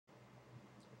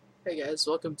Hey guys,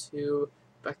 welcome to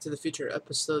Back to the Future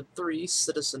Episode 3,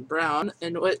 Citizen Brown,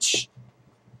 in which,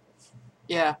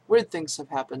 yeah, weird things have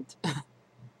happened.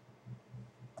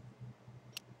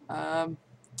 um,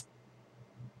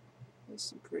 I'm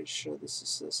pretty sure this is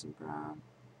Citizen Brown.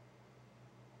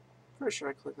 Pretty sure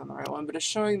I clicked on the right one, but it's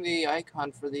showing the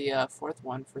icon for the fourth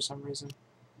one for some reason.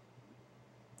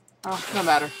 Oh, no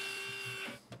matter.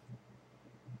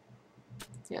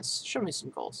 Yes, show me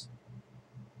some goals.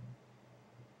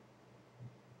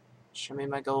 Show me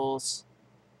my goals.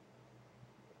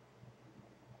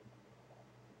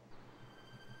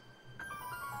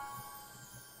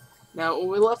 Now, when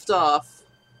we left off,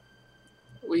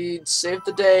 we saved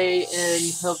the day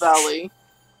in Hill Valley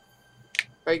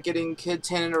by getting Kid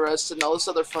Tannen arrested and all this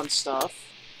other fun stuff.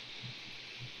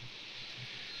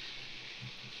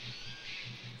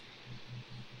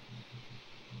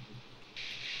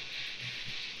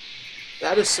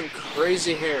 That is some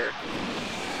crazy hair.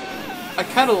 I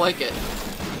kind of like it.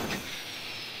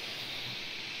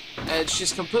 And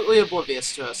she's completely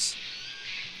oblivious to us.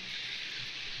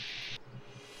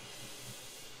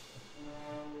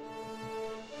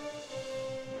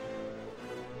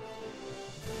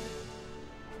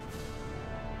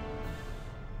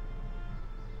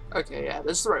 Okay, yeah,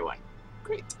 this is the right one.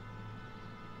 Great.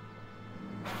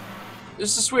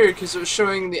 This is weird because it was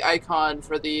showing the icon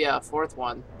for the fourth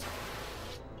one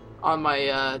on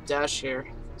my dash here,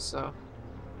 so.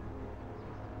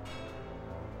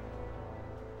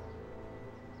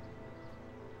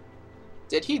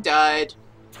 Did he died?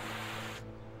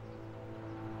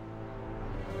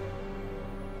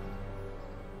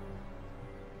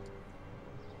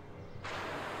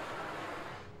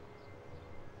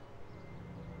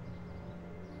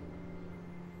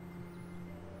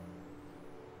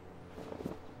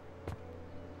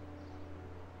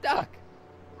 Doc!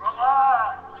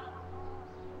 Relax!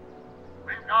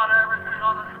 We've got everything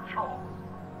under control.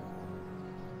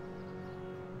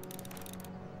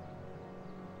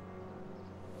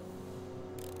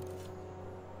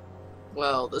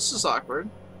 Well, this is awkward.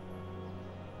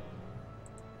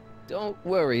 Don't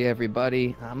worry,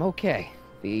 everybody. I'm okay.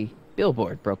 The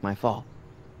billboard broke my fall.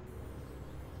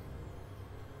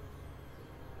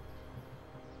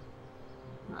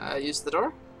 Use the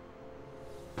door?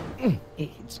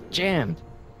 It's jammed.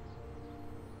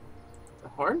 The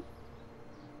horn?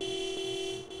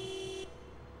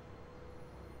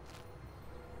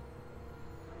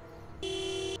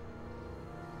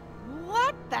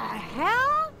 What the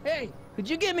hell? Hey, could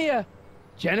you give me a...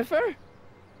 Jennifer?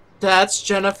 That's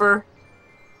Jennifer.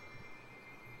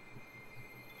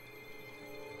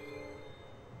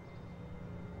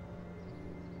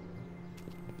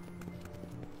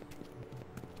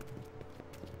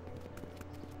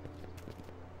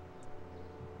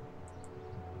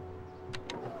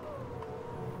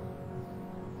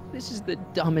 This is the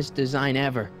dumbest design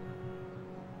ever.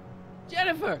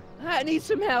 Jennifer, I need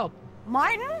some help.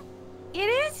 Martin? It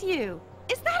is you.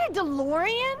 Is that a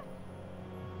DeLorean?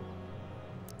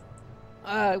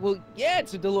 Well, yeah,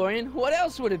 it's a DeLorean. What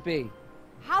else would it be?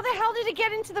 How the hell did it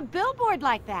get into the billboard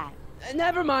like that?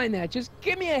 Never mind that. Just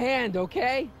give me a hand,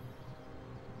 okay?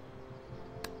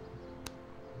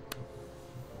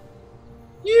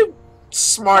 You Who are you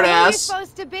smartass.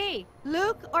 supposed to be?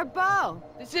 Luke or Bo?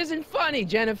 This isn't funny,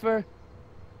 Jennifer.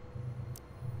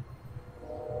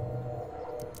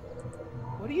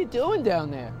 What are you doing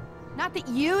down there? Not that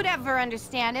you'd ever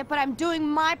understand it, but I'm doing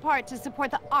my part to support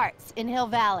the arts in Hill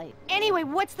Valley. Anyway,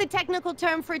 what's the technical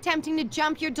term for attempting to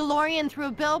jump your DeLorean through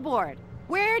a billboard?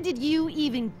 Where did you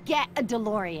even get a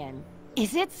DeLorean?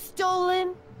 Is it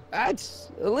stolen?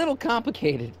 That's a little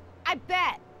complicated. I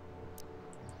bet.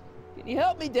 Can you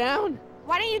help me down?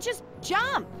 Why don't you just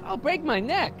jump? I'll break my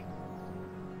neck.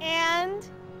 And...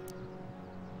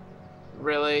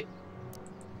 Really?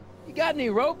 You got any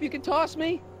rope you can toss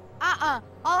me?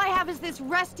 All I have is this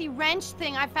rusty wrench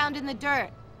thing I found in the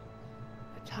dirt.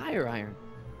 A tire iron.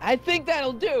 I think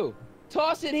that'll do.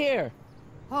 Toss it here.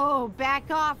 Oh, back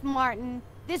off, Martin.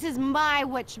 This is my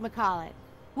whatchamacallit.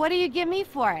 What do you give me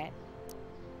for it?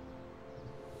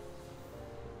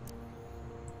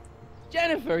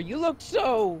 Jennifer, you look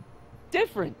so...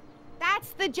 different.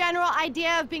 That's the general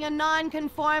idea of being a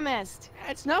nonconformist.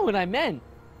 That's not what I meant.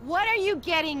 What are you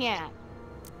getting at?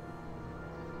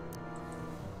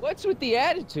 What's with the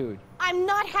attitude? I'm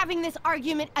not having this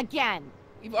argument again.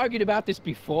 We've argued about this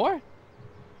before?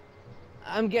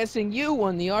 I'm guessing you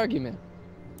won the argument.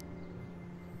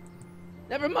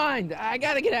 Never mind, I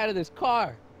gotta get out of this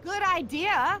car. Good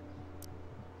idea.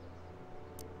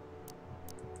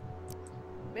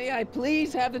 May I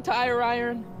please have the tire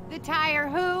iron? The tire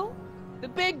who? The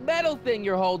big metal thing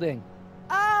you're holding.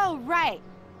 Oh, Oh, right.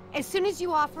 As soon as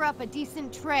you offer up a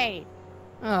decent trade.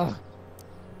 Oh.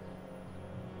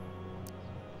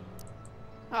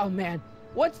 Oh, man.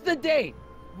 What's the date?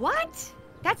 What?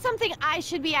 That's something I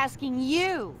should be asking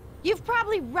you. You've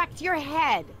probably wrecked your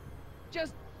head.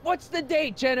 Just, what's the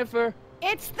date, Jennifer?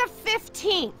 It's the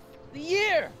 15th. The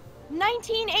year?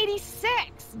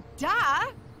 1986. Duh.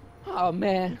 Oh,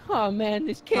 man. Oh, man.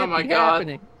 This can't Oh my be God.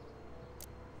 happening.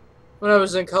 When I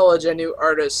was in college, I knew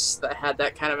artists that had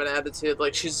that kind of an attitude.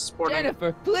 Like, she's sporting.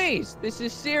 Jennifer, please. This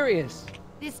is serious.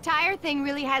 This tire thing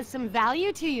really has some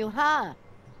value to you, huh?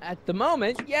 At the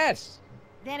moment, yes.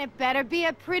 Then it better be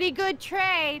a pretty good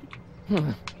trade.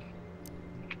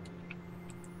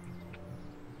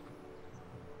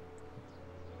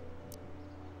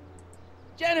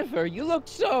 Jennifer, you look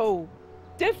so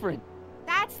different.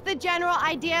 That's the general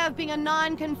idea of being a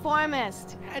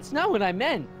nonconformist. That's not what I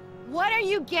meant. What are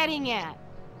you getting at?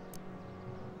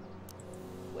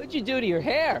 What'd you do to your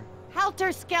hair?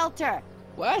 Helter Skelter.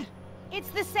 What? It's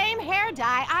the same hair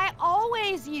dye I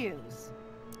always use.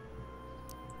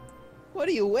 What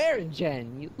are you wearing,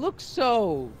 Jen? You look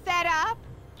so... Fed up?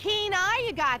 Keen eye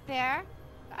you got there.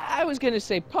 I was gonna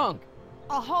say punk.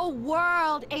 A whole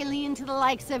world alien to the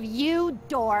likes of you,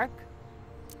 dork.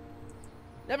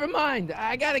 Never mind.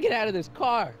 I gotta get out of this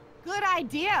car. Good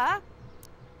idea.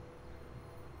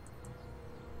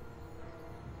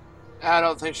 I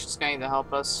don't think she's going to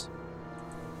help us.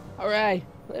 All right,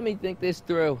 let me think this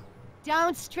through.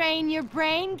 Don't strain your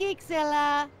brain,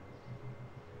 Geekzilla.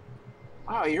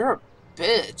 Wow, you're a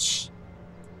bitch.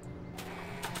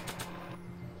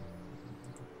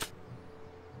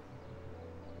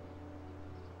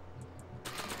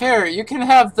 Here, you can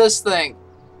have this thing.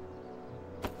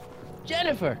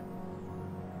 Jennifer!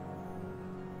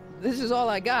 This is all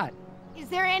I got. Is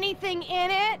there anything in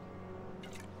it?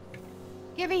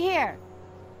 Give it here.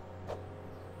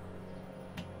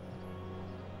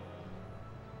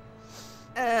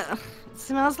 It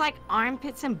smells like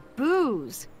armpits and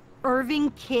booze.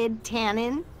 Irving Kid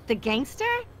Tannen, the gangster?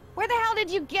 Where the hell did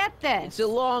you get this? It's a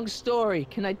long story.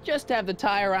 Can I just have the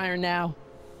tire iron now?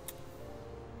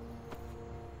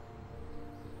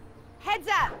 Heads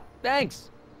up! Thanks.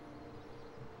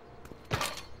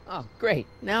 Oh, great.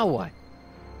 Now what?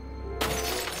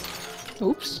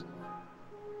 Oops.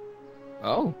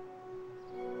 Oh.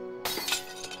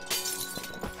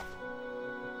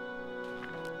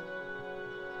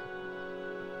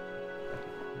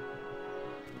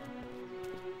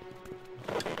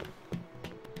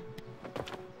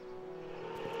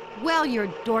 Well, your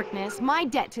dorkness, my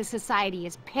debt to society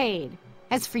is paid.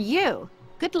 As for you,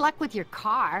 good luck with your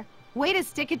car. Way to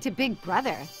stick it to Big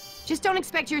Brother. Just don't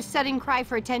expect your sudden cry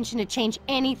for attention to change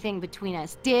anything between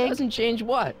us, dig? Doesn't change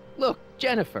what? Look,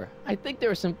 Jennifer, I think there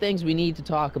are some things we need to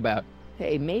talk about.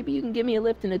 Hey, maybe you can give me a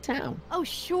lift into town. Oh,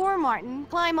 sure, Martin.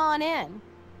 Climb on in.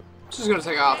 She's gonna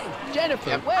take off. Jennifer,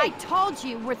 Yep. wait! I told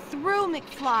you, we're through,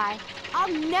 McFly.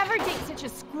 I'll never date such a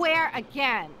square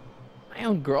again. My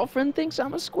own girlfriend thinks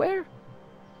I'm a square?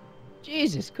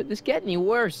 Jesus, could this get any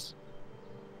worse?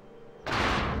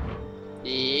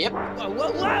 Yep. Whoa,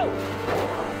 whoa, whoa!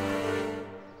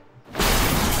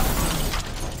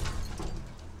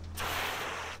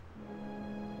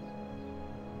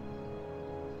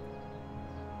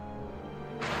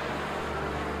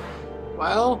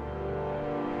 Well,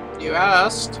 you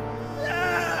asked.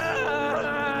 Ah!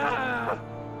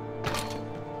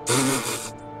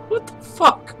 What the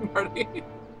fuck, Marty?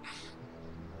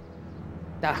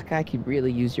 Doc, I could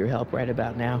really use your help right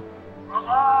about now.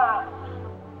 Relax.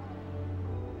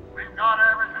 We've got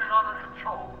everything under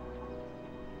control.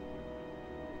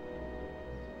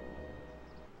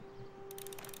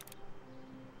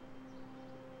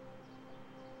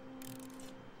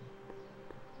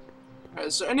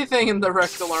 Is there anything in the wreck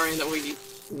DeLorean that we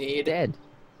need? Dead.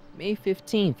 May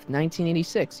 15th,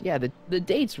 1986. Yeah, the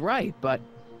date's right, but...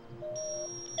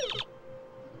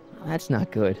 That's not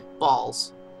good.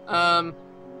 Balls.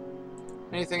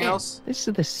 Anything Man, else? This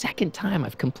is the second time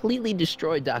I've completely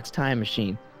destroyed Doc's time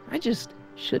machine. I just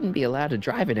shouldn't be allowed to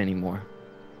drive it anymore.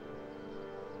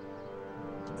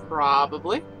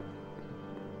 Probably.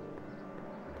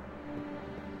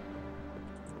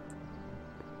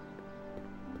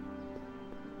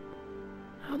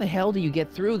 How the hell do you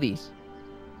get through these?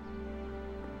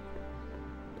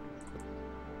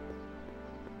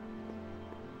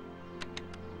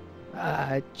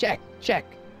 Check.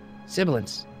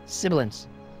 Sibilance.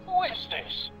 Who is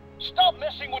this? Stop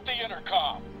messing with the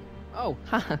intercom. Oh,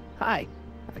 hi.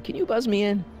 Can you buzz me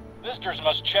in? Visitors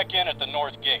must check in at the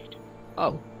north gate.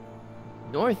 Oh,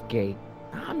 North Gate?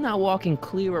 I'm not walking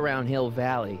clear around Hill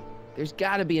Valley. There's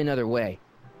gotta be another way.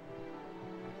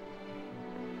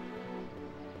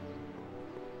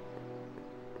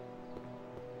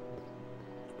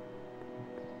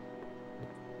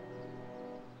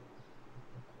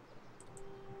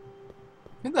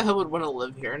 Who the hell would want to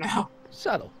live here now?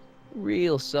 Subtle.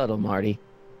 Real subtle, Marty.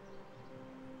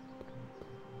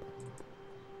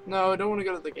 No, I don't want to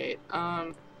go to the gate.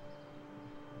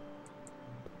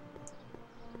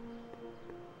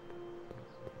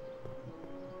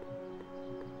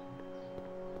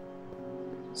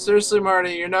 Seriously,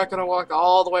 Marty, you're not gonna walk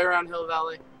all the way around Hill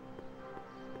Valley.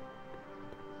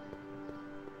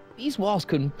 These walls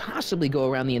couldn't possibly go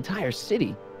around the entire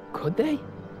city, could they?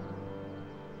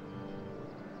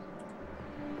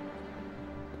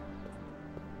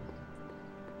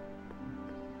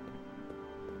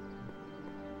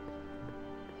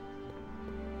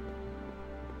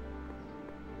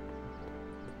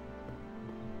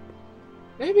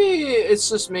 Maybe it's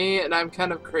just me and I'm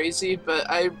kind of crazy, but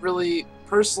I really,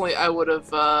 personally, I would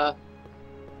have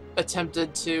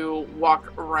attempted to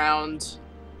walk around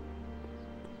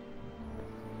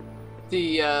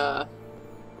the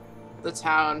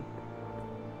town.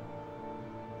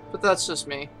 But that's just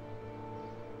me.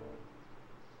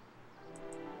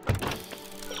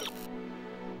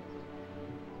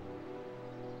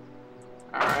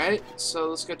 Alright, so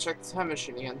let's go check the time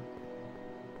machine again.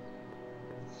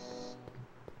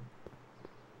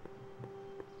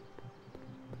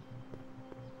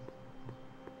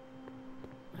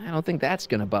 I don't think that's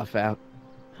gonna buff out.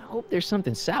 I hope there's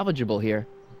something salvageable here.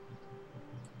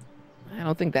 I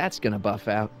don't think that's gonna buff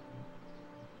out.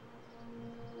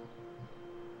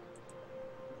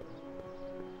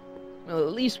 Well,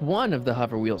 at least one of the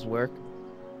hover wheels work.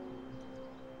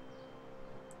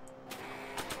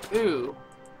 Ooh.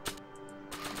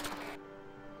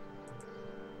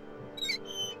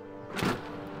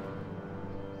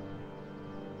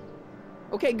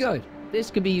 Okay, good. This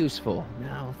could be useful.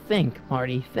 Now think,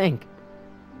 Marty, think.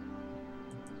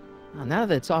 Now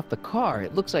that it's off the car,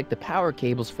 it looks like the power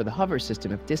cables for the hover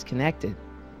system have disconnected.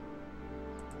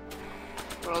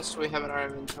 What else do we have in our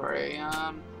inventory?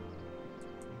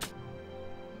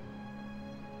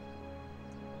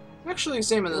 Actually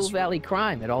examine Hill this. Valley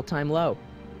crime at all-time low.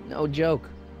 No joke.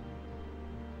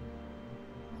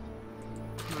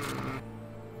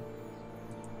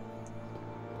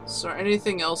 Is there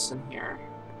anything else in here?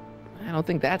 I don't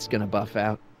think that's gonna buff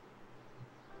out.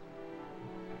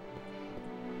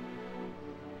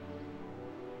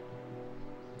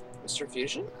 Mr.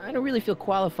 Fusion? I don't really feel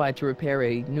qualified to repair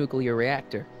a nuclear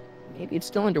reactor. Maybe it's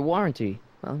still under warranty.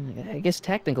 Well, I guess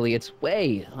technically it's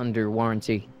way under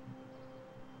warranty.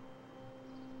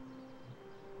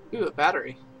 Ooh, a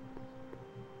battery.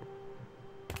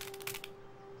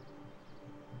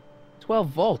 12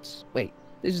 volts. Wait,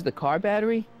 this is the car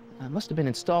battery? Must have been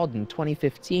installed in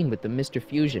 2015 with the Mr.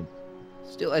 Fusion.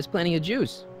 Still has plenty of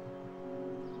juice.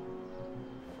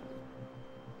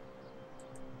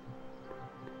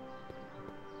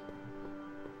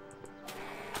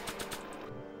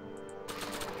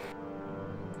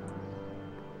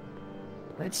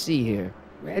 Let's see here.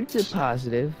 Red to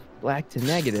positive, black to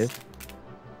negative.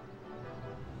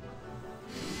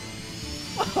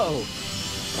 Whoa!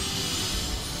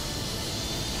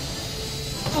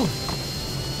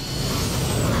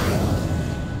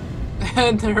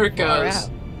 And there it Far goes. out.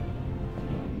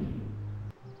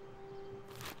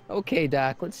 Okay,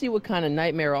 Doc, let's see what kind of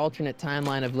nightmare alternate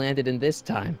timeline I've landed in this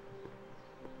time.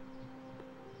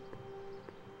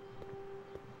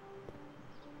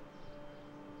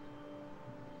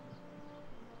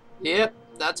 Yep,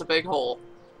 that's a big hole.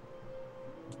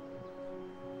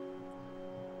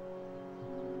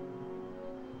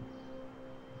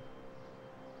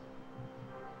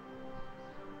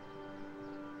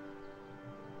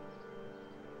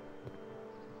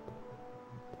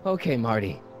 Okay,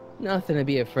 Marty. Nothing to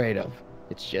be afraid of.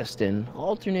 It's just an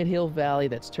alternate Hill Valley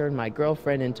that's turned my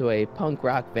girlfriend into a punk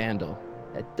rock vandal.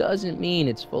 That doesn't mean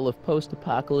it's full of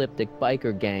post-apocalyptic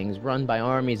biker gangs run by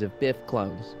armies of Biff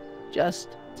clones.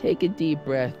 Just take a deep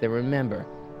breath and remember,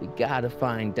 we gotta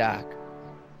find Doc.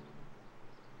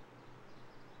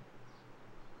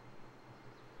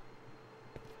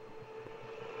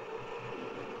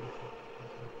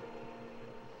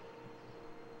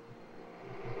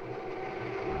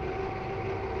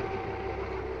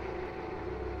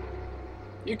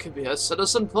 You could be a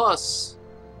Citizen Plus.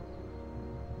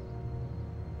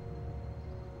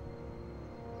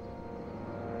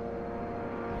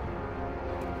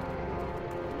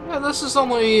 Yeah, this is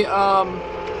only,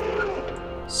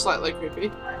 slightly creepy.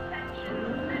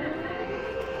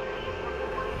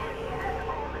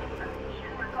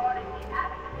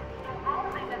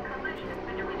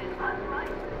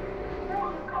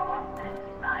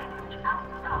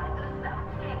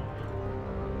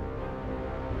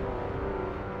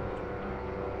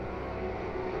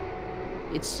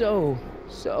 It's so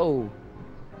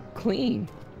clean.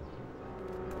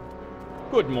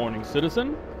 Good morning,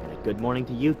 citizen. Good morning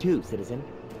to you too, citizen.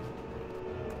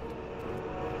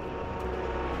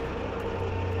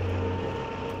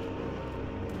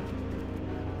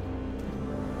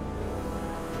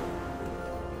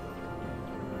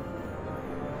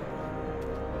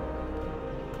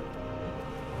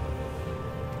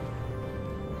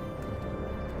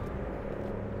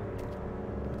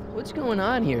 What's going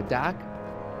on here, Doc?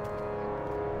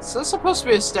 Is this supposed to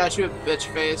be a statue of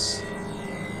bitch face?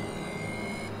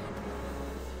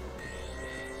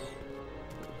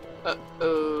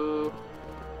 Uh-oh.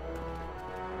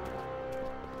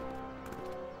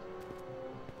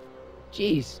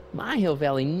 Jeez, my Hill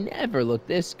Valley never looked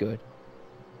this good.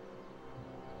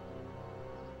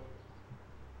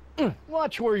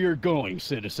 Watch where you're going,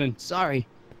 citizen. Sorry.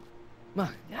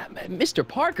 Mr.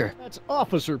 Parker, That's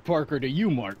Officer Parker to you,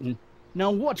 Martin.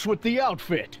 Now what's with the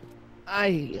outfit?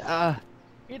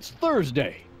 It's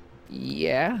Thursday.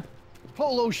 yeah?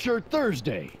 Polo shirt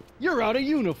Thursday. You're out of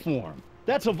uniform.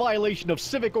 That's a violation of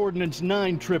Civic Ordinance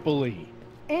 9EEE.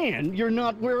 And you're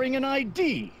not wearing an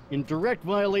ID, in direct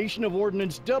violation of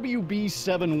Ordinance WB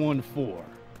 714.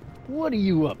 What are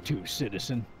you up to,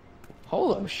 citizen?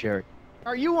 Polo shirt.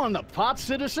 Are you on the pot,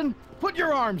 citizen? Put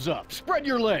your arms up. Spread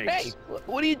your legs. Hey,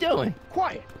 what are you doing?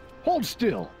 Quiet. Hold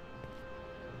still.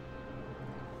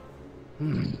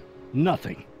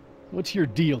 Nothing. What's your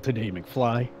deal today,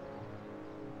 McFly?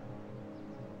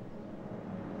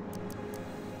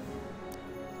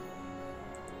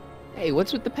 Hey,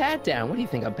 what's with the pat down? What do you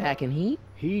think, I'm packing heat?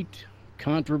 Heat,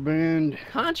 contraband,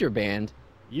 Contraband?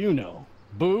 you know.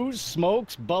 Booze,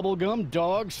 smokes, bubblegum,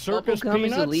 dogs, circus Bubblegum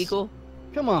peanuts. is illegal?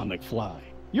 Come on, McFly.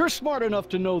 You're smart enough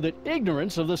to know that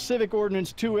ignorance of the Civic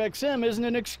Ordinance 2XM isn't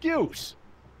an excuse.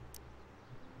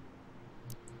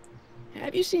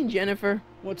 Have you seen Jennifer?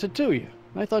 What's it to you?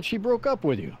 I thought she broke up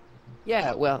with you.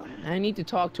 Yeah, well, I need to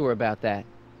talk to her about that.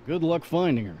 Good luck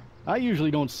finding her. I usually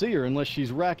don't see her unless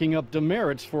she's racking up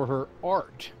demerits for her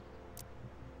art.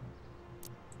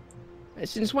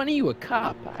 Since when are you a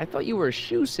cop? I thought you were a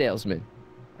shoe salesman.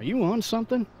 Are you on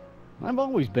something? I've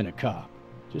always been a cop,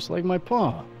 just like my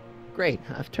pa. Great,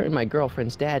 I've turned my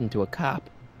girlfriend's dad into a cop.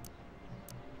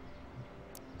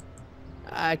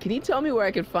 Can you tell me where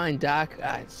I can find Doc,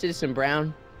 Citizen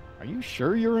Brown? Are you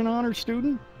sure you're an honor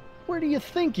student? Where do you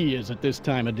think he is at this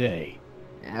time of day?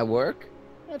 At work?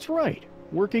 That's right,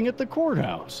 working at the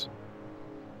courthouse.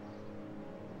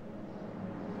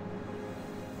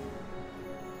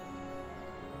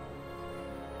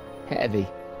 Heavy.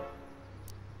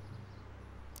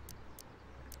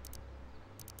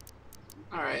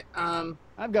 Alright,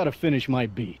 I've got to finish my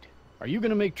beat. Are you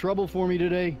gonna make trouble for me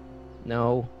today?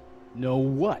 No. No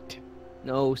what?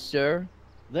 No, sir.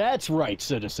 That's right,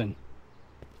 citizen.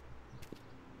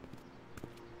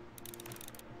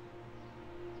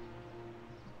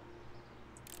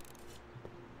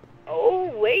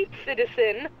 Oh, wait,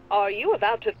 citizen. Are you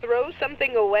about to throw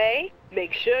something away?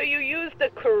 Make sure you use the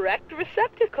correct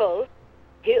receptacle.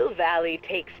 Hill Valley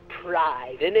takes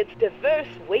pride in its diverse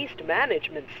waste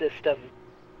management system.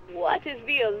 What is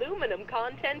the aluminum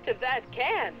content of that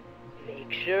can?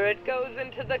 Make sure it goes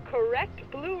into the correct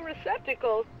blue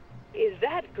receptacle. Is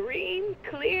that green,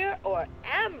 clear, or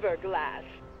amber glass?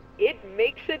 It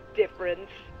makes a difference.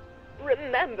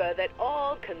 Remember that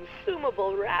all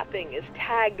consumable wrapping is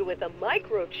tagged with a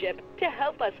microchip to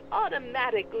help us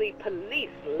automatically police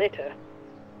litter.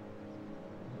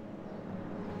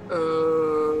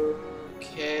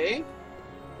 okay.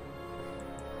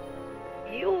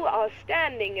 You are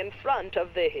standing in front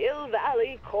of the Hill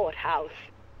Valley Courthouse.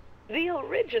 The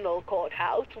original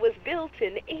courthouse was built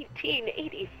in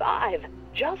 1885,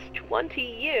 just 20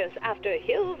 years after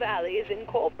Hill Valley's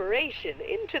incorporation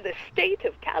into the state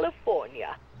of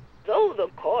California. Though the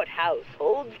courthouse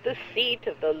holds the seat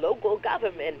of the local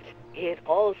government, it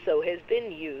also has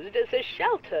been used as a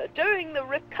shelter during the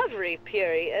recovery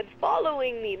period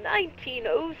following the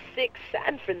 1906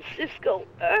 San Francisco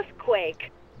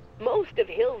earthquake. Most of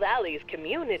Hill Valley's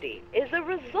community is a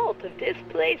result of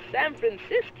displaced San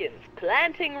Franciscans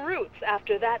planting roots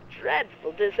after that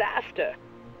dreadful disaster.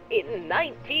 In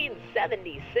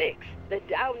 1976, the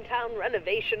downtown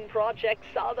renovation project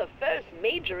saw the first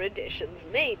major additions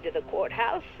made to the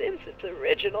courthouse since its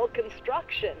original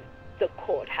construction. The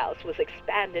courthouse was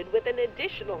expanded with an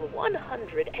additional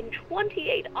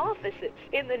 128 offices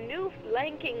in the new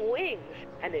flanking wings,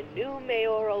 and a new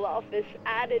mayoral office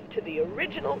added to the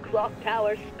original clock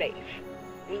tower space.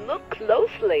 Look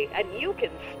closely, and you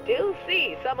can still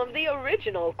see some of the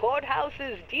original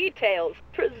courthouse's details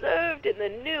preserved in the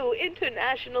new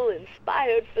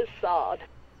international-inspired facade.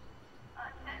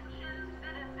 Attention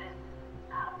citizens.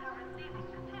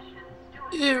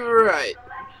 You're right.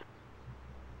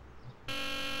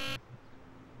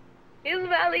 Hill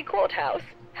Valley Courthouse.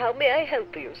 How may I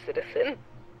help you, citizen?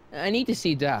 I need to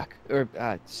see Doc, or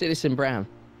Citizen Brown.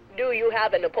 Do you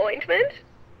have an appointment?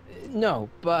 No,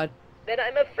 but... Then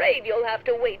I'm afraid you'll have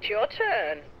to wait your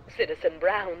turn. Citizen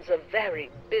Brown's a very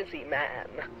busy man.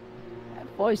 That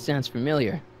voice sounds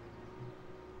familiar.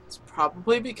 It's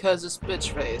probably because it's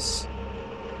bitch face.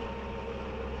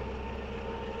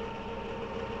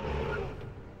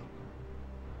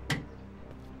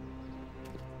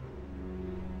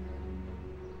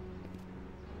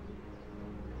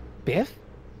 Biff?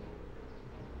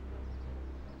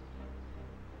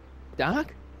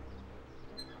 Doc?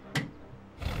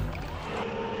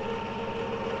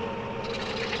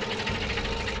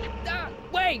 Doc,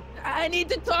 wait! I need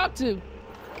to talk to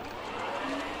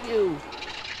you.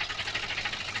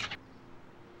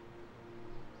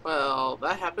 Well,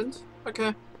 that happened.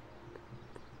 Okay.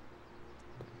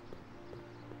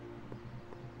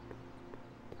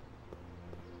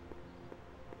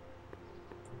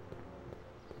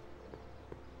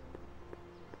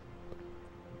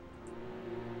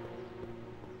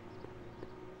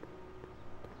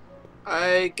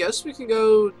 I guess we can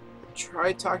go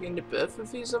try talking to Biff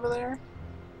if he's over there.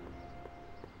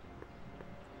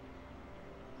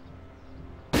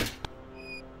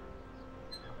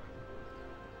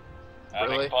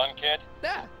 Having Really? fun, kid?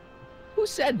 Ah, who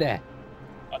said that?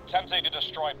 Attempting to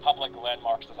destroy public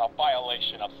landmarks is a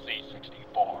violation of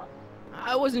C-64.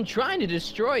 I wasn't trying to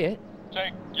destroy it.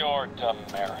 Take your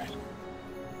demerit.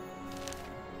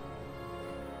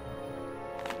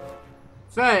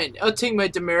 Fine, I'll take my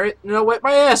demerit and I'll wipe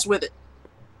my ass with it.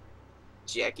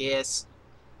 Jackass.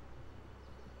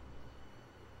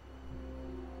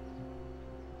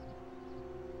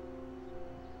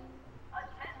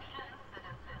 Attention,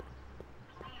 citizens.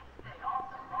 Please stay off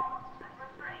the lawn and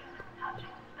refrain from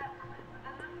touching specimens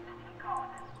within the city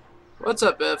garden. What's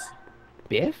up, Biff?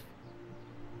 Biff?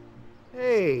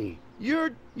 Hey,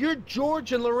 you're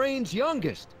George and Lorraine's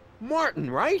youngest. Martin,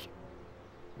 right?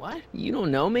 What? You don't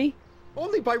know me?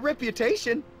 Only by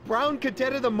reputation. Brown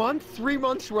Cadet of the Month, 3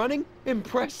 months running.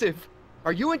 Impressive.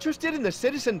 Are you interested in the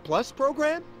Citizen Plus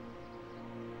program?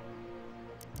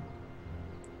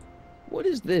 What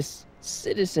is this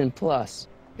Citizen Plus?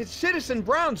 It's Citizen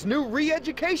Brown's new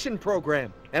re-education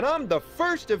program, and I'm the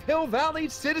first of Hill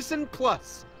Valley's Citizen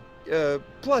Plus.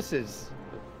 Pluses.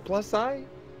 Plus I?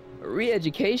 A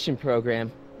re-education program?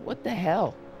 What the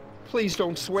hell? Please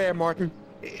don't swear, Martin.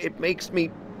 It makes me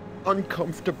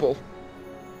uncomfortable.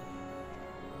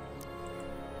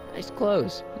 Nice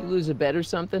clothes. You lose a bet or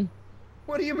something?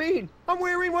 What do you mean? I'm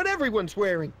wearing what everyone's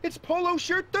wearing. It's Polo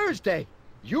Shirt Thursday.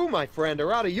 You, my friend,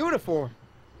 are out of uniform.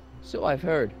 So I've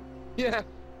heard. Yeah,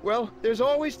 well, there's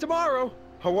always tomorrow.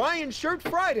 Hawaiian Shirt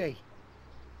Friday.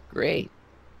 Great.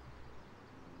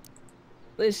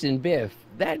 Listen, Biff,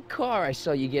 that car I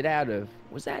saw you get out of,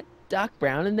 was that Doc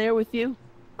Brown in there with you?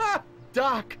 Ah,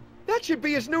 Doc. That should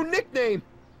be his new nickname.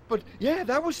 But yeah,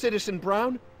 that was Citizen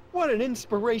Brown. What an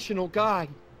inspirational guy.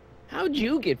 How'd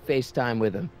you get FaceTime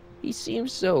with him? He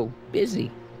seems so busy.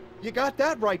 You got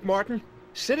that right, Martin.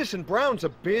 Citizen Brown's a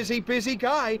busy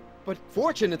guy. But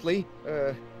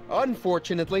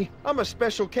unfortunately, I'm a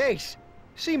special case.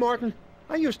 See, Martin,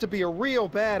 I used to be a real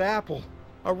bad apple.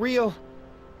 A real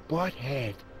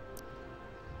butthead.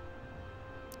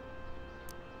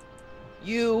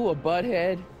 You, a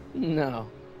butthead? No.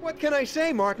 What can I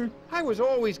say, Martin? I was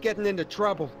always getting into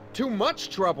trouble. Too much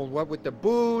trouble, what with the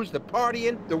booze, the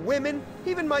partying, the women.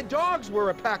 Even my dogs were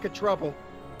a pack of trouble.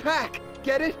 Pack,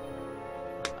 get it?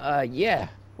 Yeah.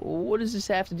 What does this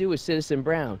have to do with Citizen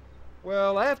Brown?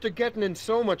 Well, after getting in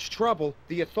so much trouble,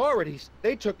 the authorities,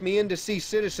 they took me in to see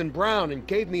Citizen Brown and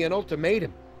gave me an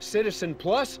ultimatum. Citizen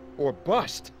Plus or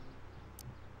bust.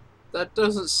 That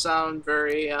doesn't sound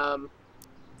very,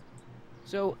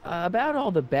 So, about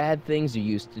all the bad things you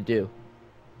used to do.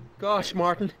 Gosh,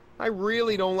 Martin, I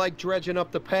really don't like dredging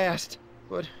up the past.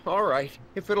 But, alright,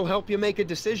 if it'll help you make a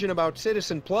decision about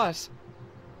Citizen Plus.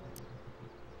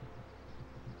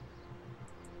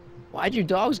 Why'd your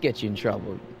dogs get you in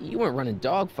trouble? You weren't running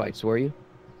dog fights, were you?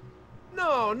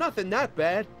 No, nothing that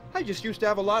bad. I just used to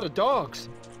have a lot of dogs.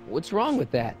 What's wrong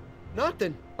with that?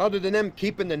 Nothing, other than them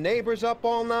keeping the neighbors up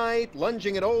all night,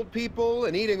 lunging at old people,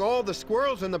 and eating all the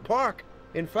squirrels in the park.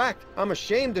 In fact, I'm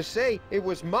ashamed to say it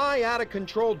was my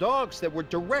out-of-control dogs that were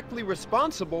directly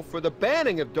responsible for the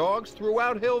banning of dogs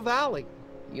throughout Hill Valley.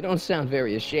 You don't sound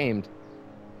very ashamed.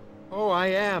 Oh, I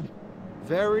am.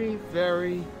 Very,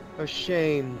 very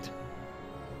ashamed.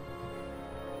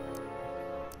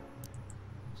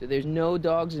 So there's no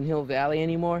dogs in Hill Valley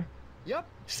anymore? Yep,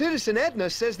 Citizen Edna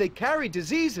says they carry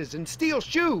diseases and steal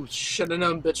shoes. Should have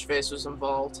known Bitchface was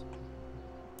involved.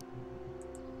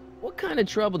 What kind of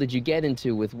trouble did you get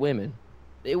into with women?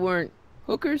 They weren't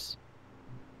hookers?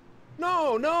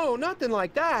 No, nothing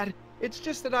like that. It's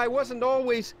just that I wasn't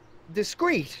always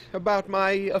discreet about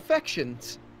my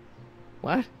affections.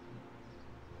 What?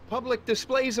 Public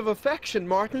displays of affection,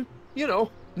 Martin. You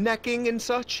know, necking and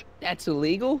such. That's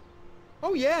illegal?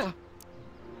 Oh, yeah.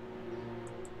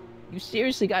 You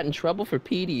seriously got in trouble for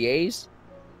PDAs?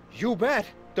 You bet.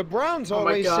 The Browns Oh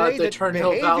my always God, say they that turn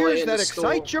Hill Valley behaviors into that school.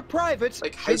 excite your privates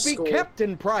Like high should be school. kept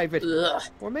in private. Ugh.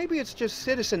 Or maybe it's just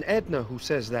Citizen Edna who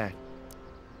says that.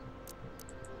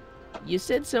 You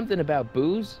said something about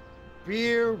booze?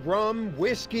 Beer, rum,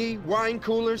 whiskey, wine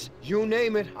coolers, you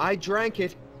name it, I drank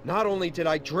it. Not only did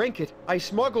I drink it, I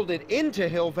smuggled it into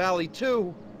Hill Valley,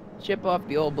 too. Chip off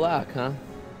the old block, huh?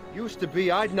 Used to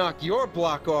be I'd knock your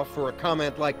block off for a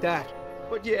comment like that.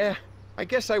 But yeah, I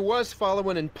guess I was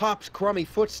following in Pop's crummy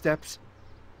footsteps.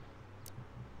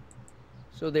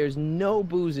 So there's no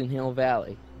booze in Hill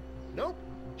Valley? Nope.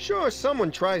 Sure,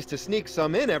 someone tries to sneak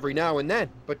some in every now and then,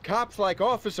 but cops like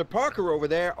Officer Parker over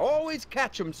there always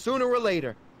catch 'em sooner or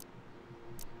later.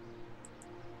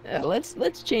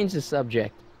 Let's change the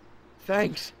subject.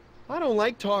 Thanks. I don't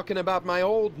like talking about my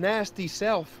old nasty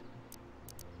self.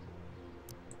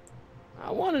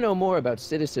 I want to know more about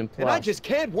Citizen Plus. And I just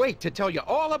can't wait to tell you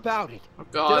all about it. Oh,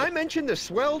 God. Did I mention the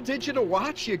swell digital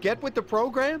watch you get with the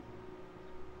program?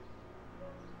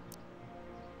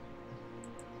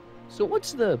 So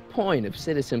what's the point of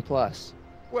Citizen Plus?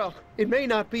 Well, it may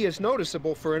not be as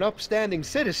noticeable for an upstanding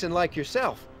citizen like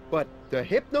yourself, but the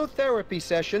hypnotherapy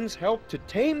sessions help to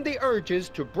tame the urges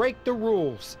to break the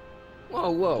rules.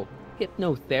 Whoa.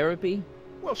 Hypnotherapy?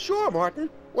 Well, sure, Martin.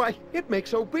 Why, it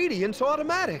makes obedience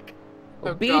automatic. Oh,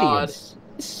 Obedience?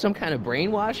 This is some kind of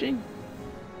brainwashing?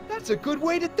 That's a good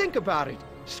way to think about it.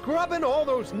 Scrubbing all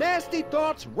those nasty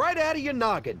thoughts right out of your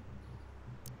noggin.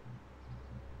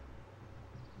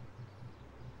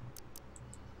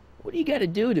 What do you gotta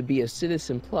do to be a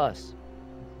Citizen Plus?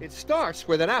 It starts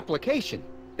with an application.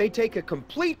 They take a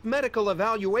complete medical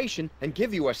evaluation and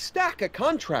give you a stack of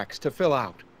contracts to fill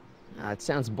out. It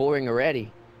sounds boring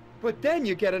already. But then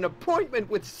you get an appointment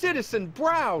with Citizen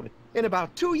Brown in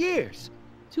about 2 years.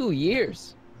 2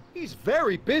 years? He's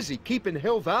very busy keeping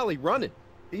Hill Valley running.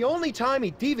 The only time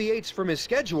he deviates from his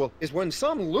schedule is when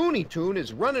some Looney Tune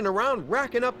is running around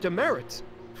racking up demerits.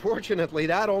 Fortunately,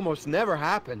 that almost never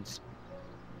happens.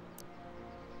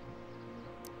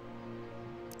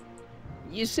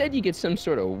 You said you get some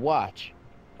sort of watch.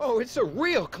 Oh, it's a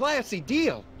real classy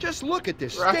deal. Just look at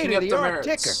this Racking up state-of-the-art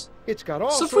demerits. ticker. It's got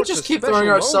all So if we sorts just of keep special throwing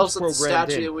loans ourselves at the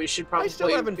programmed statue, in. we should probably I still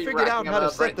haven't be figured out racking how to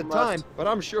up set right the and left. time, but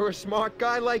I'm sure a smart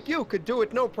guy like you could do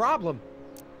it no problem.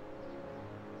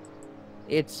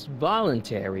 It's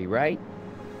voluntary, right?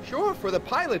 Sure, for the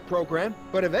pilot program,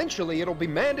 but eventually it'll be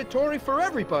mandatory for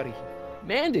everybody.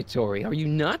 Mandatory? Are you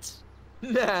nuts?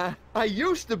 Nah, I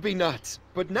used to be nuts.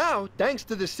 But now, thanks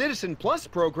to the Citizen Plus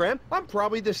program, I'm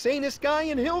probably the sanest guy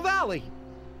in Hill Valley.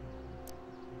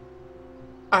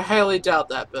 I highly doubt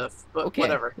that, Biff, but Okay,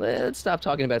 whatever. let's stop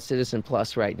talking about Citizen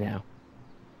Plus right now.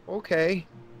 Okay.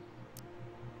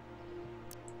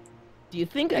 Do you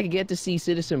think I could get to see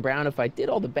Citizen Brown if I did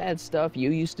all the bad stuff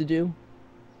you used to do?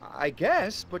 I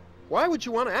guess, but why would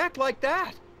you want to act like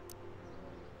that?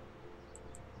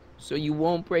 So you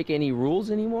won't break any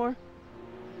rules anymore?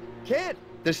 Can't.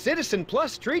 The Citizen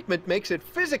Plus treatment makes it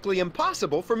physically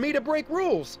impossible for me to break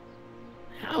rules.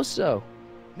 How so?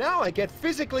 Now I get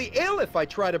physically ill if I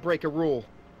try to break a rule.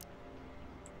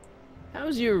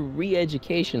 How's your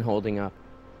re-education holding up?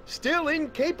 Still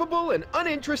incapable and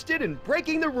uninterested in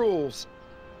breaking the rules.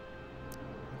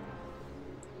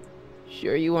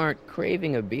 Sure you aren't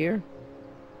craving a beer?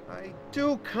 I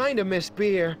do kind of miss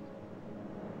beer.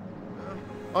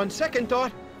 On second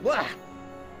thought, blah.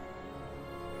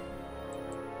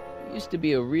 You used to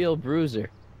be a real bruiser.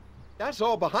 That's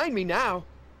all behind me now.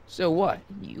 So what?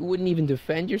 You wouldn't even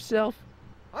defend yourself?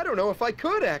 I don't know if I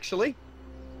could, actually.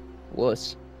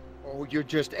 Wuss. Oh, you're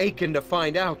just aching to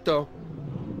find out, though.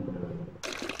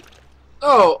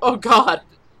 Oh God.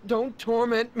 Don't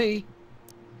torment me.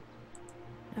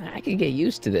 I could get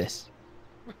used to this.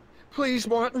 Please,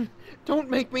 Martin, don't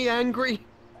make me angry.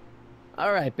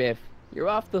 Alright, Biff. You're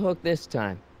off the hook this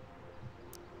time.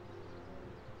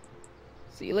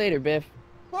 See you later, Biff.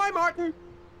 Bye, Martin.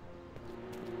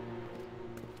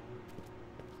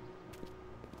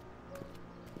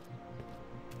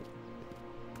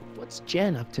 What's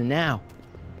Jen up to now?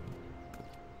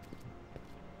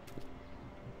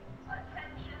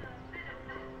 Attention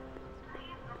citizens.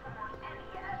 Please report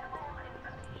any and all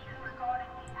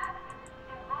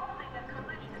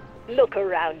Look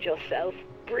around yourself,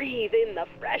 breathe in the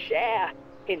fresh air,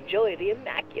 enjoy the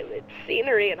immaculate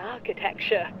scenery and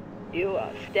architecture. You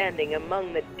are standing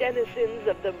among the denizens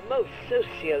of the most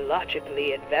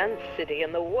sociologically advanced city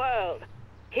in the world.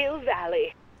 Hill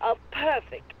Valley, a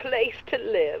perfect place to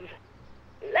live.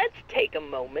 Let's take a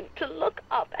moment to look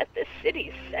up at the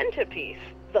city's centerpiece,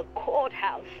 the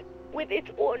courthouse, with its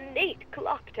ornate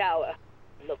clock tower.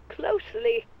 Look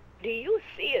closely. Do you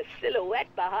see a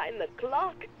silhouette behind the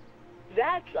clock?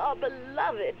 That's our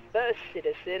beloved first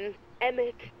citizen,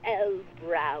 Emmett L.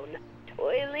 Brown,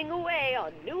 toiling away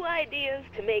on new ideas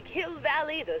to make Hill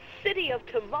Valley the city of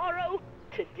tomorrow,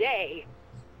 today.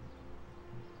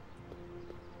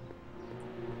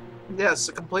 Yes,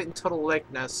 a complete and total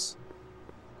likeness.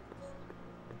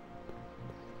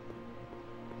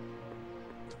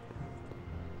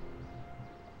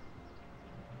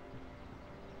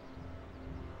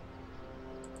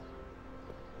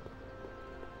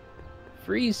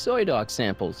 Free soy dog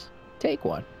samples. Take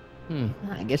one.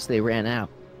 I guess they ran out.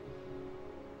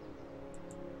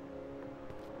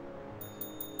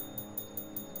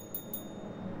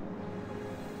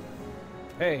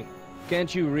 Hey,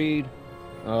 can't you read?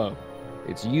 Oh,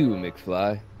 it's you,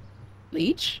 McFly.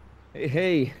 Leech?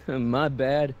 Hey, my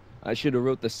bad. I should have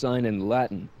wrote the sign in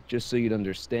Latin, just so you'd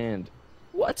understand.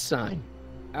 What sign?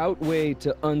 Outway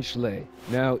to Unchley.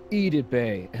 Now eat it,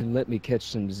 Bay, and let me catch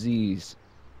some Z's.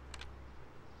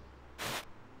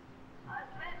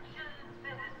 Attention,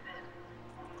 citizens.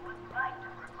 We would like to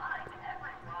remind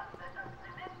everyone that a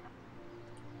citizen...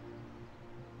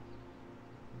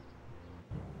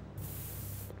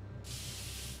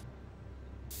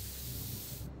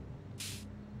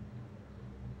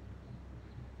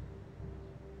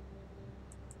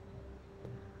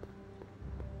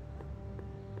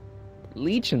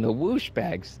 Leech and the Whoosh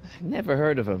Bags. Never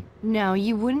heard of them. No,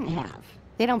 you wouldn't have.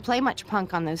 They don't play much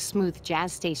punk on those smooth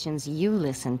jazz stations you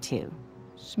listen to.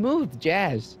 Smooth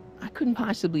jazz. I couldn't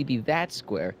possibly be that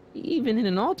square, even in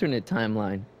an alternate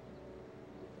timeline.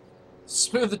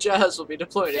 Smooth Jazz will be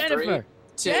deployed in 3, Jennifer!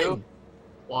 2, Jen!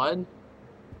 1.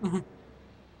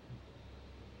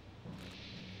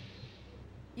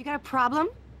 You got a problem?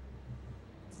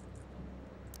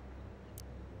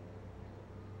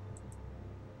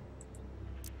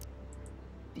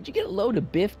 Did you get a load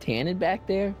of Biff Tannen back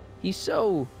there? He's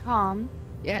so... Calm.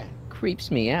 yeah,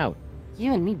 creeps me out.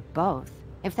 You and me both.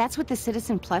 If that's what the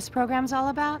Citizen Plus program's all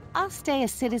about, I'll stay a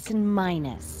Citizen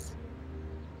Minus.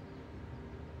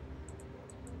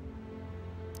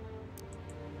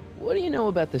 What do you know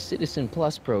about the Citizen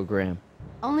Plus program?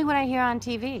 Only what I hear on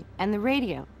TV, and the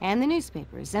radio, and the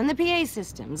newspapers, and the PA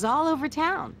systems all over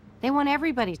town. They want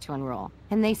everybody to enroll,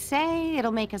 and they say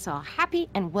it'll make us all happy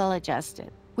and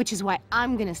well-adjusted, which is why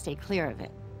I'm gonna stay clear of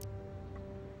it.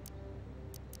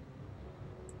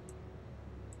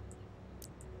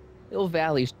 Hill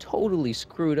Valley's totally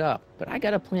screwed up, but I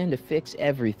got a plan to fix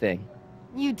everything.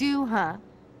 You do, huh?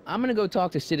 I'm gonna go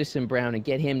talk to Citizen Brown and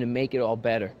get him to make it all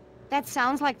better. That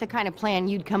sounds like the kind of plan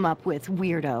you'd come up with,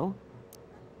 weirdo.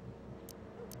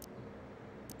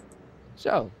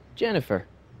 So, Jennifer,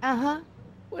 Uh-huh.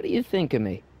 what do you think of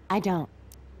me? I don't.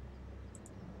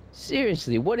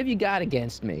 Seriously, what have you got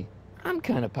against me? I'm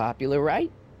kind of popular,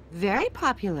 right? Very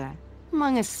popular.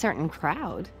 Among a certain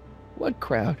crowd. What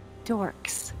crowd?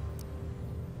 Dorks.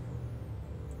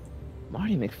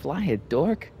 Marty McFly a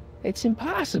dork? It's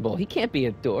impossible. He can't be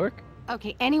a dork.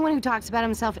 Okay, anyone who talks about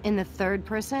himself in the third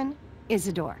person is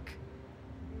a dork.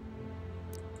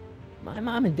 My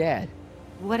mom and dad,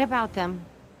 What about them?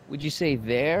 would you say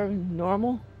they're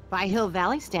normal? By Hill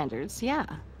Valley standards, yeah.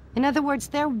 In other words,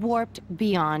 they're warped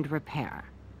beyond repair.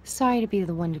 Sorry to be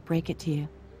the one to break it to you.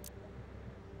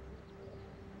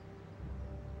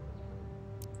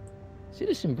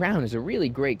 Citizen Brown is a really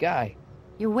great guy.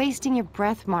 You're wasting your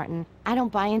breath, Martin. I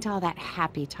don't buy into all that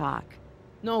happy talk.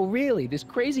 No, really, this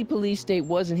crazy police state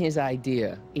wasn't his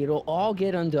idea. It'll all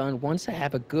get undone once I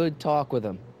have a good talk with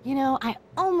him. You know, I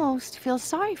almost feel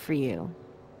sorry for you.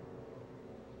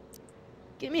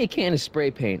 Give me a can of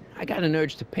spray paint. I got an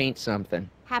urge to paint something.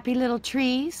 Happy little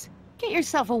trees? Get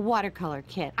yourself a watercolor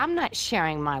kit. I'm not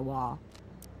sharing my wall.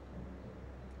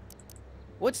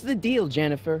 What's the deal,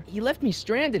 Jennifer? You left me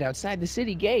stranded outside the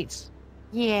city gates.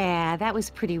 Yeah, that was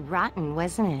pretty rotten,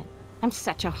 wasn't it? I'm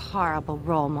such a horrible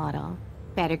role model.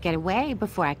 Better get away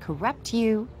before I corrupt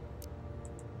you.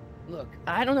 Look,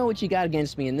 I don't know what you got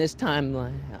against me in this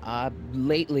timeline,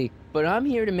 lately, but I'm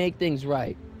here to make things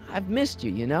right. I've missed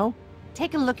you, you know?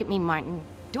 Take a look at me, Martin.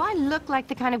 Do I look like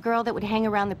the kind of girl that would hang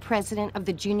around the president of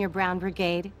the Junior Brown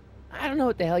Brigade? I don't know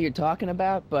what the hell you're talking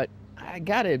about, but I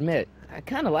gotta admit, I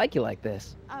kinda like you like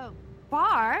this. Oh,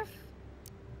 barf?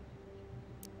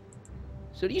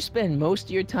 So do you spend most of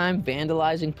your time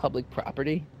vandalizing public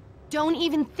property? Don't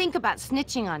even think about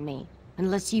snitching on me.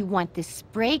 Unless you want this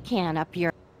spray can up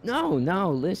your... No, no,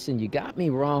 listen, you got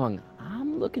me wrong.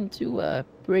 I'm looking to,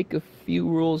 break a few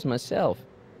rules myself.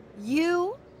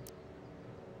 You?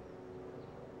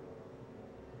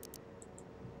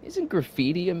 Isn't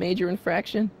graffiti a major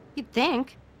infraction? You'd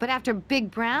think. But after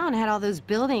Big Brown had all those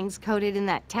buildings coated in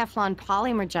that Teflon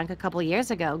polymer junk a couple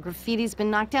years ago, graffiti's been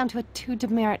knocked down to a 2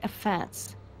 demerit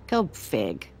offense. Go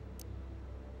fig.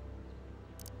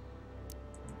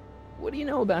 What do you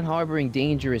know about harboring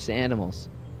dangerous animals?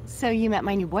 So you met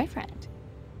my new boyfriend.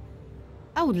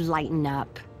 Oh, lighten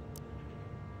up.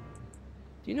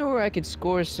 Do you know where I could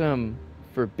score some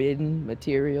forbidden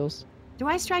materials? Do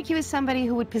I strike you as somebody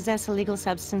who would possess illegal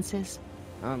substances?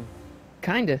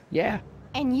 Kinda, yeah.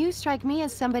 And you strike me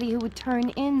as somebody who would turn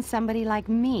in somebody like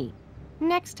me.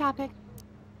 Next topic.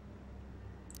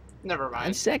 Never On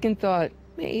mind. second thought,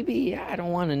 maybe I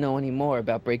don't want to know any more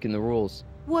about breaking the rules.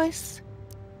 Wuss.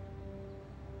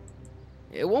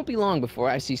 It won't be long before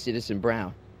I see Citizen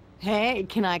Brown. Hey,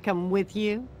 can I come with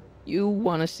you? You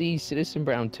want to see Citizen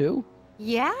Brown too?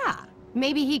 Yeah.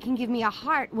 Maybe he can give me a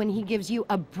heart when he gives you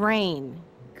a brain.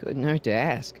 Couldn't hurt to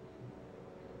ask.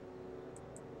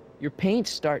 Your paint's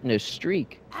starting to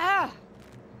streak. Ah!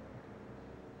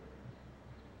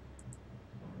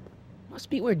 Must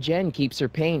be where Jen keeps her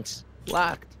paints.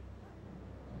 Locked.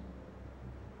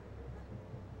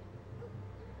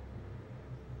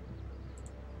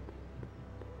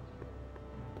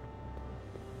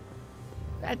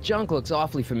 That junk looks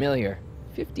awfully familiar.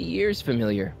 50 years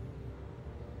familiar.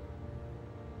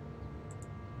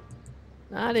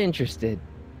 Not interested.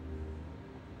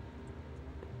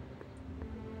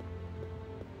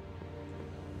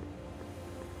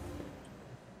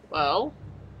 Well,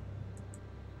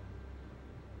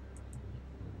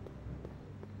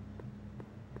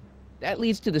 That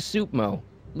leads to the soup mo.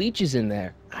 Leech is in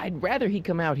there. I'd rather he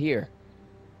come out here.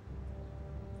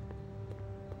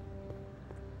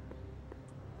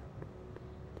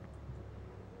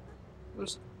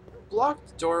 there's a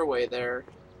blocked doorway there.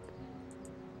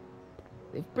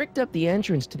 They've bricked up the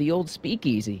entrance to the old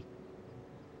speakeasy.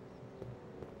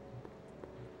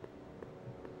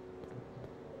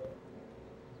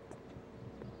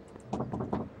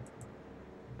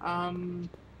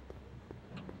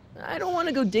 I don't want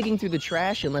to go digging through the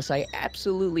trash unless I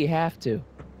absolutely have to.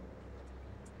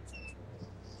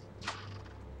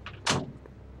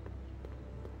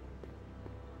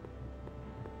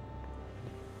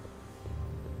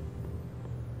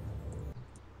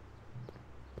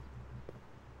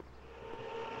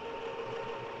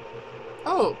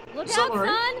 Oh, Look is that out,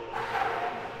 Lorraine? son!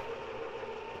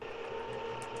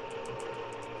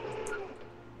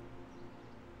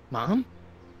 Mom?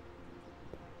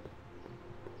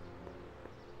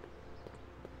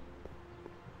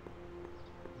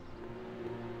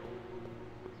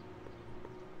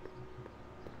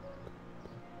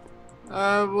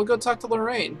 We'll go talk to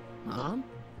Lorraine. Mom?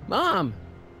 Mom!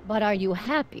 But are you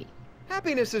happy?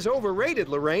 Happiness is overrated,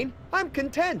 Lorraine. I'm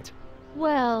content.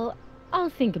 Well,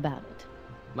 I'll think about it.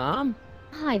 Mom?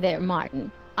 Hi there,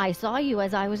 Martin. I saw you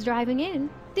as I was driving in.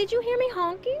 Did you hear me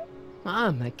honking?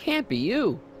 Mom, that can't be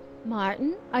you.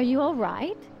 Martin, are you all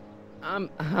right? I'm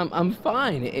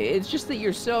fine. It's just that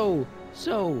you're so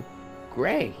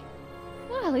gray.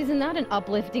 Well, isn't that an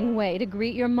uplifting way to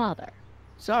greet your mother?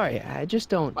 Sorry, I just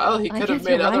don't... Well, he I could have guess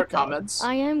made you're other right, though. comments.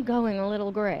 I am going a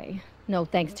little gray. No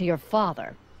thanks to your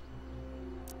father.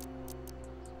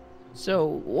 So,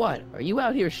 what? Are you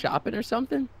out here shopping or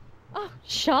something? Oh,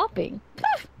 shopping?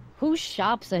 Pff, who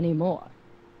shops anymore?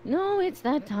 No, it's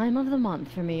that time of the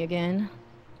month for me again.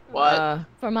 What?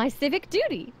 For my civic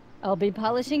duty. I'll be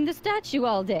polishing the statue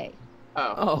all day.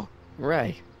 Oh. Oh,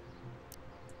 right.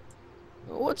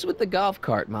 What's with the golf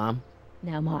cart, Mom?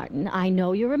 Now, Martin, I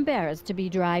know you're embarrassed to be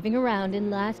driving around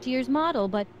in last year's model,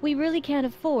 but we really can't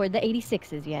afford the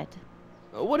 86s yet.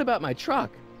 What about my truck?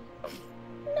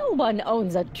 No one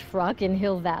owns a truck in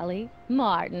Hill Valley.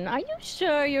 Martin, are you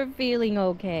sure you're feeling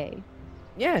okay?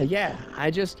 Yeah.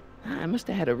 I must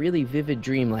have had a really vivid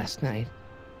dream last night.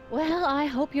 Well, I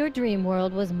hope your dream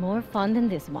world was more fun than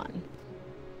this one.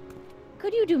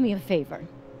 Could you do me a favor?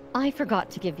 I forgot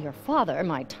to give your father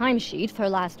my timesheet for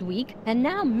last week, and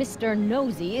now Mr.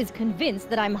 Nosy is convinced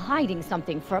that I'm hiding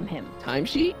something from him.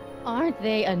 Timesheet? Aren't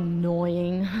they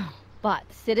annoying? But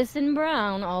Citizen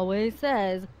Brown always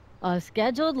says, a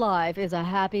scheduled life is a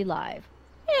happy life.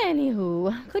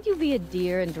 Anywho, could you be a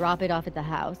dear and drop it off at the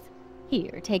house?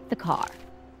 Here, take the car.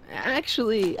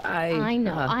 Actually, I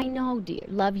know, dear.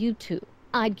 Love you too.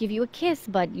 I'd give you a kiss,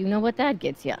 but you know what that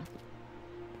gets you.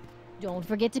 Don't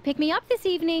forget to pick me up this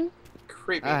evening.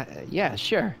 Creepy. Yeah,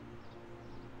 sure.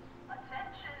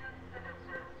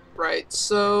 Right,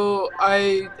 so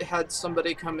I had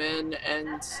somebody come in,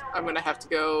 and I'm gonna have to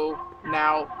go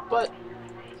now, but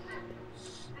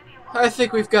I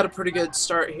think we've got a pretty good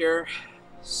start here.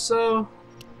 So,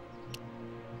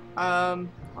 I'll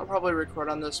probably record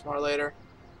on this more later.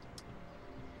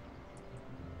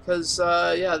 Because,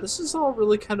 yeah, this is all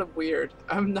really kind of weird.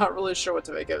 I'm not really sure what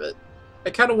to make of it. I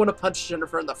kind of want to punch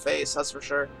Jennifer in the face, that's for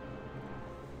sure.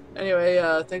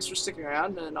 Anyway, thanks for sticking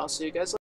around, and I'll see you guys later.